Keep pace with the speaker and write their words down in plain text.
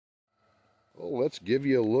Well, let's give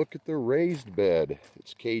you a look at the raised bed.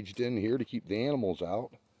 It's caged in here to keep the animals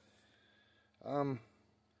out. The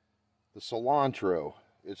cilantro,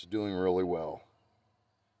 it's doing really well.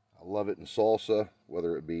 I love it in salsa,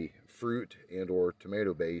 whether it be fruit and or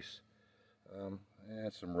tomato base.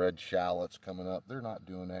 And some red shallots coming up. They're not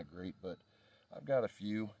doing that great, but I've got a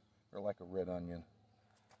few. They're like a red onion.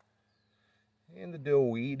 And the dill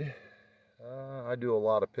weed. I do a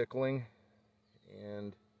lot of pickling,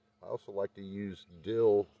 and I also like to use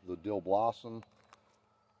dill, the dill blossom,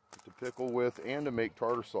 to pickle with and to make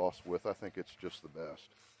tartar sauce with. I think it's just the best.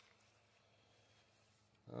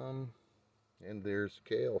 And there's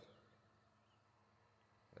kale.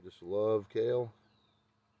 I just love kale.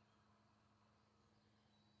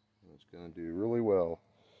 It's going to do really well.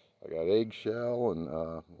 I got eggshell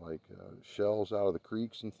and shells out of the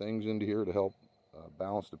creeks and things into here to help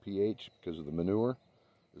balance the pH because of the manure.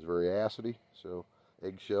 It's very acidy, so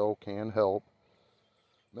eggshell can help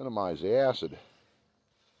minimize the acid.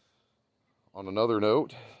 On another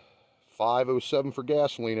note, 507 for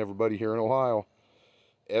gasoline, everybody here in Ohio.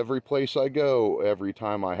 Every place I go, every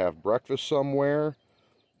time I have breakfast somewhere,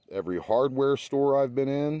 every hardware store I've been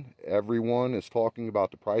in, everyone is talking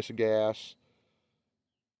about the price of gas.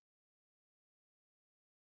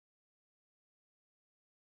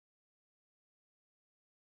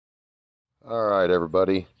 All right,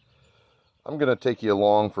 everybody. I'm going to take you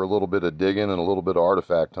along for a little bit of digging and a little bit of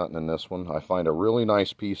artifact hunting in this one. I find a really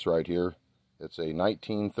nice piece right here. It's a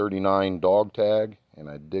 1939 dog tag, and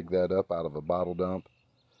I dig that up out of a bottle dump.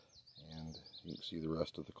 And you can see the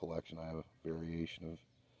rest of the collection. I have a variation of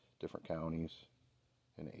different counties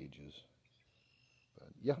and ages. But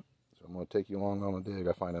yeah, so I'm going to take you along on a dig.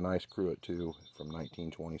 I find a nice cruet too from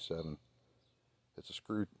 1927. It's a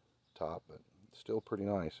screw top, but still pretty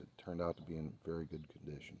nice. It turned out to be in very good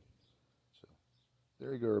condition. So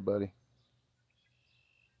there you go, everybody.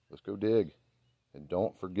 Let's go dig. And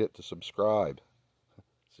don't forget to subscribe.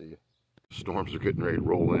 See ya. Storms are getting ready to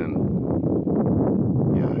roll in.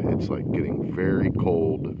 Yeah, it's like getting very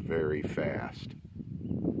cold very fast.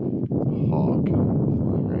 Hawk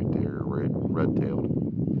right there, red-tailed.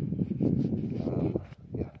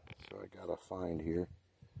 Yeah, so I got a find here.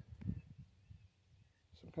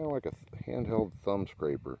 Some kind of like a handheld thumb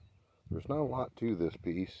scraper. There's not a lot to this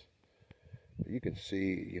piece, but you can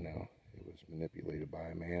see, you know, it was manipulated by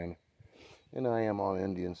a man. And I am on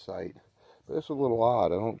Indian site, but it's a little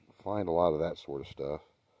odd. I don't find a lot of that sort of stuff.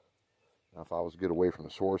 Now, if I was to get away from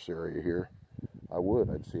the source area here, I would.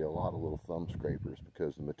 I'd see a lot of little thumb scrapers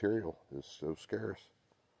because the material is so scarce.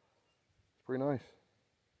 It's pretty nice.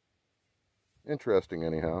 Interesting,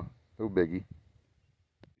 anyhow. No biggie.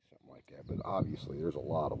 Something like that, but obviously there's a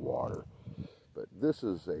lot of water. But this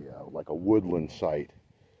is a like a woodland site.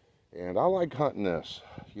 And I like hunting this.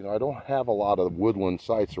 You know, I don't have a lot of woodland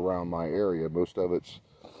sites around my area. Most of it's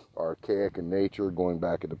archaic in nature, going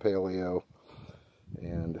back into paleo.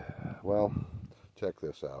 And, well, check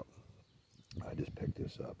this out. I just picked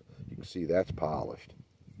this up. You can see that's polished.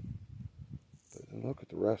 But look at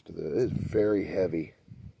the rest of it. It is very heavy.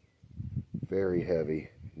 Very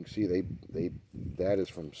heavy. You can see that is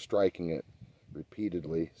from striking it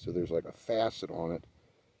repeatedly. So there's like a facet on it.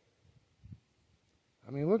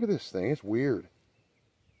 I mean, look at this thing. It's weird.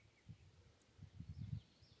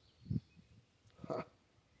 Huh.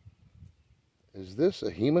 Is this a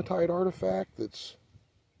hematite artifact they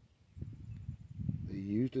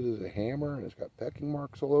used it as a hammer and it's got pecking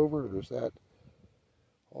marks all over it? Or is that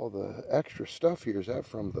all the extra stuff here? Is that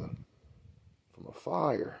from a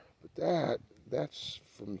fire? But that's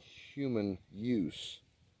from human use.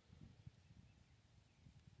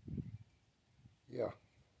 Yeah.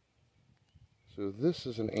 So this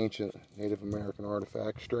is an ancient Native American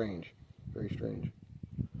artifact. Strange. Very strange.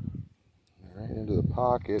 Right into the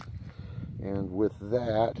pocket. And with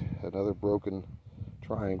that, another broken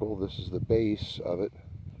triangle. This is the base of it.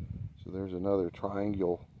 So there's another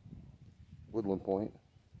triangle woodland point.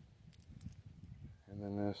 And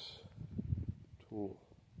then this tool.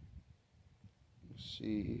 You can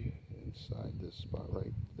see inside this spot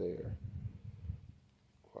right there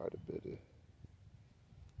quite a bit of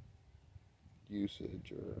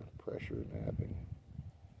usage or pressure napping.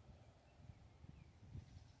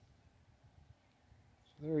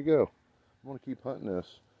 So there we go. I'm going to keep hunting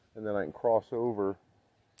this, and then I can cross over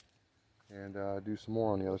and do some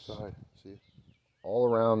more on the other side. See, all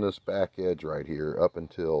around this back edge right here up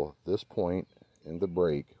until this point in the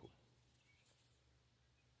break,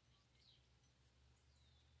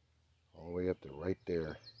 all the way up to right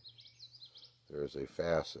there, there is a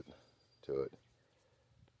facet to it.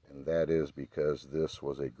 And that is because this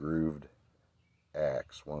was a grooved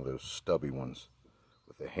axe, one of those stubby ones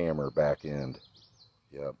with a hammer back end.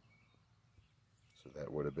 Yep. So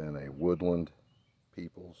that would have been a Woodland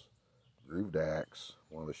Peoples grooved axe,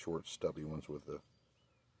 one of the short stubby ones with the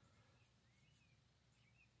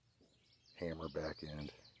hammer back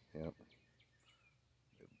end. Yep.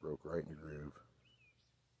 It broke right in the groove.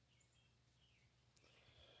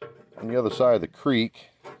 On the other side of the creek,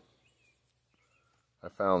 I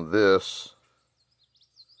found this.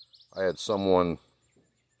 I had someone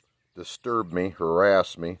disturb me,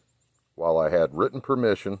 harass me, while I had written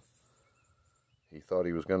permission. He thought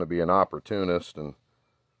he was going to be an opportunist and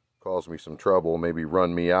cause me some trouble, maybe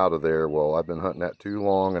run me out of there. Well, I've been hunting that too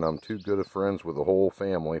long, and I'm too good of friends with the whole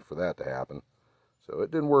family for that to happen. So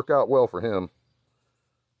it didn't work out well for him,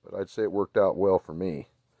 but I'd say it worked out well for me.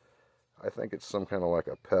 I think it's some kind of like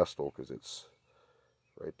a pestle, because it's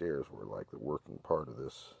right there is where like the working part of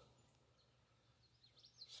this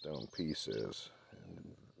stone piece is.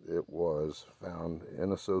 And it was found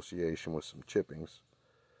in association with some chippings.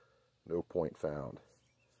 No point found,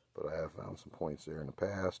 but I have found some points there in the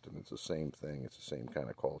past, and it's the same thing. It's the same kind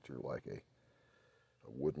of culture, like a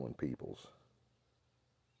Woodland Peoples.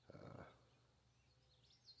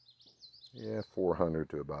 Yeah, 400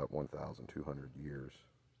 to about 1,200 years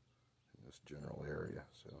in this general area.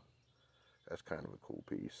 So that's kind of a cool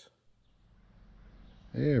piece.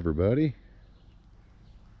 Hey everybody,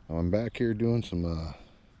 I'm back here doing some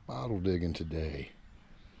bottle digging today.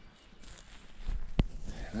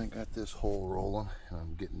 And I got this hole rolling, and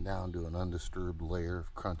I'm getting down to an undisturbed layer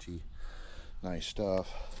of crunchy, nice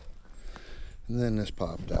stuff. And then this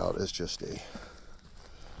popped out as just a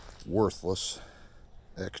worthless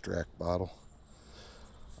extract bottle.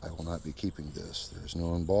 I will not be keeping this. There's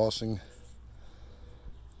no embossing,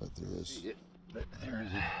 but there's a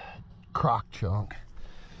crock chunk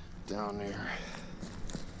down there.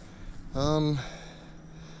 I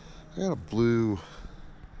got a blue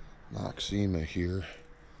Noxzema here.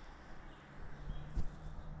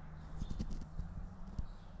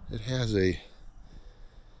 It has a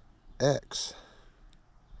X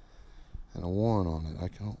and a 1 on it. I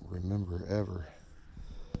don't remember ever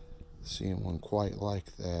seeing one quite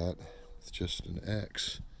like that with just an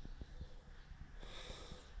X.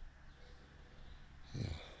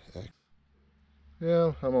 Yeah, X.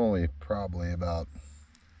 Yeah, I'm only probably about,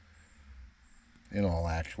 in all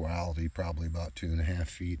actuality, probably about 2.5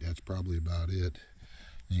 feet. That's probably about it.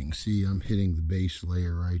 As you can see, I'm hitting the base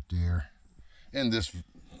layer right there in this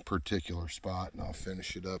particular spot, and I'll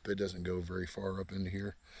finish it up. It doesn't go very far up into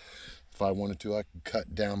here. If I wanted to, I could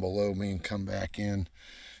cut down below me and come back in,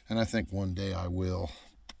 and I think one day I will.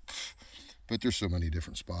 But there's so many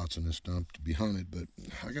different spots in this dump to be hunted, but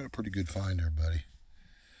I got a pretty good find there, buddy.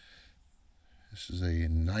 This is a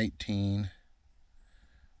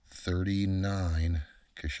 1939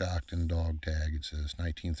 Coshocton dog tag. It says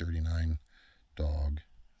 1939 dog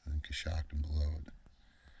and Coshocton below it.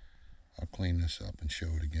 I'll clean this up and show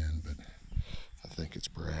it again, but I think it's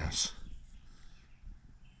brass.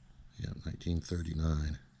 Yeah,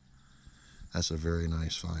 1939. That's a very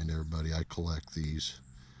nice find, everybody. I collect these.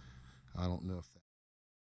 I don't know if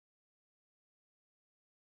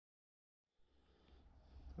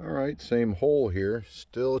that... All right, same hole here.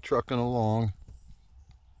 Still trucking along.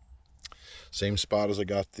 Same spot as I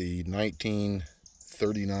got the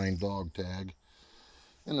 1939 dog tag.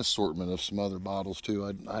 An assortment of some other bottles too.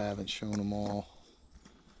 I haven't shown them all.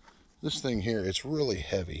 This thing here, it's really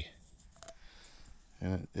heavy,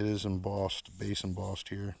 and it is embossed, base embossed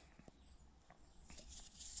here.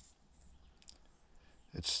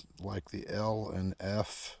 It's like the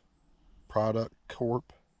L&F Product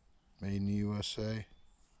Corp, made in the USA.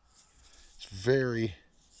 It's very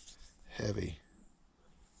heavy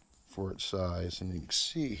for its size, and you can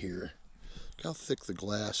see here, look how thick the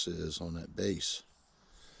glass is on that base.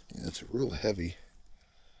 Yeah, it's a real heavy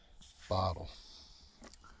bottle.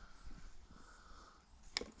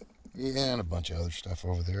 Yeah, and a bunch of other stuff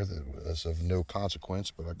over there that was of no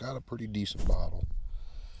consequence, but I got a pretty decent bottle.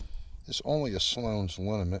 It's only a Sloan's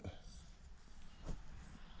Liniment.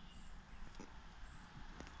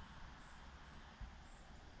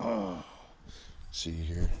 Oh, see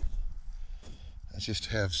here. I just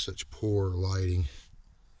have such poor lighting.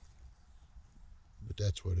 But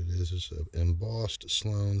that's what it is. It's an embossed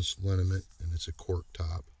Sloan's Liniment, and it's a cork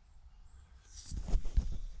top.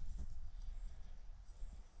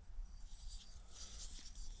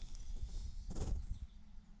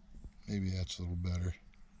 Maybe that's a little better.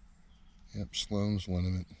 Yep, Sloan's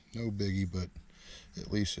Liniment. No biggie, but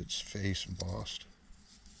at least it's face embossed.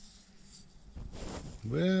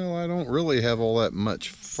 Well, I don't really have all that much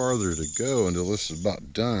farther to go until this is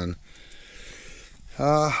about done.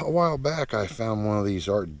 A while back I found one of these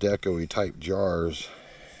Art Deco-y type jars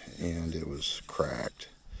and it was cracked.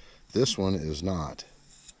 This one is not.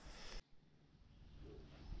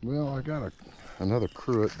 Well, I got another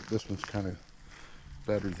cruet, but this one's kind of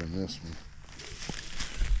better than this one.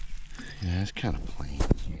 Yeah, it's kind of plain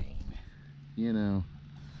Jane, you know.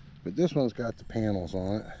 But this one's got the panels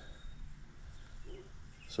on it.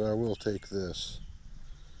 So I will take this.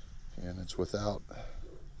 And it's without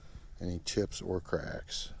any chips or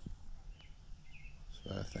cracks.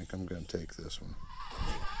 So I think I'm going to take this one.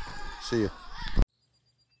 See ya.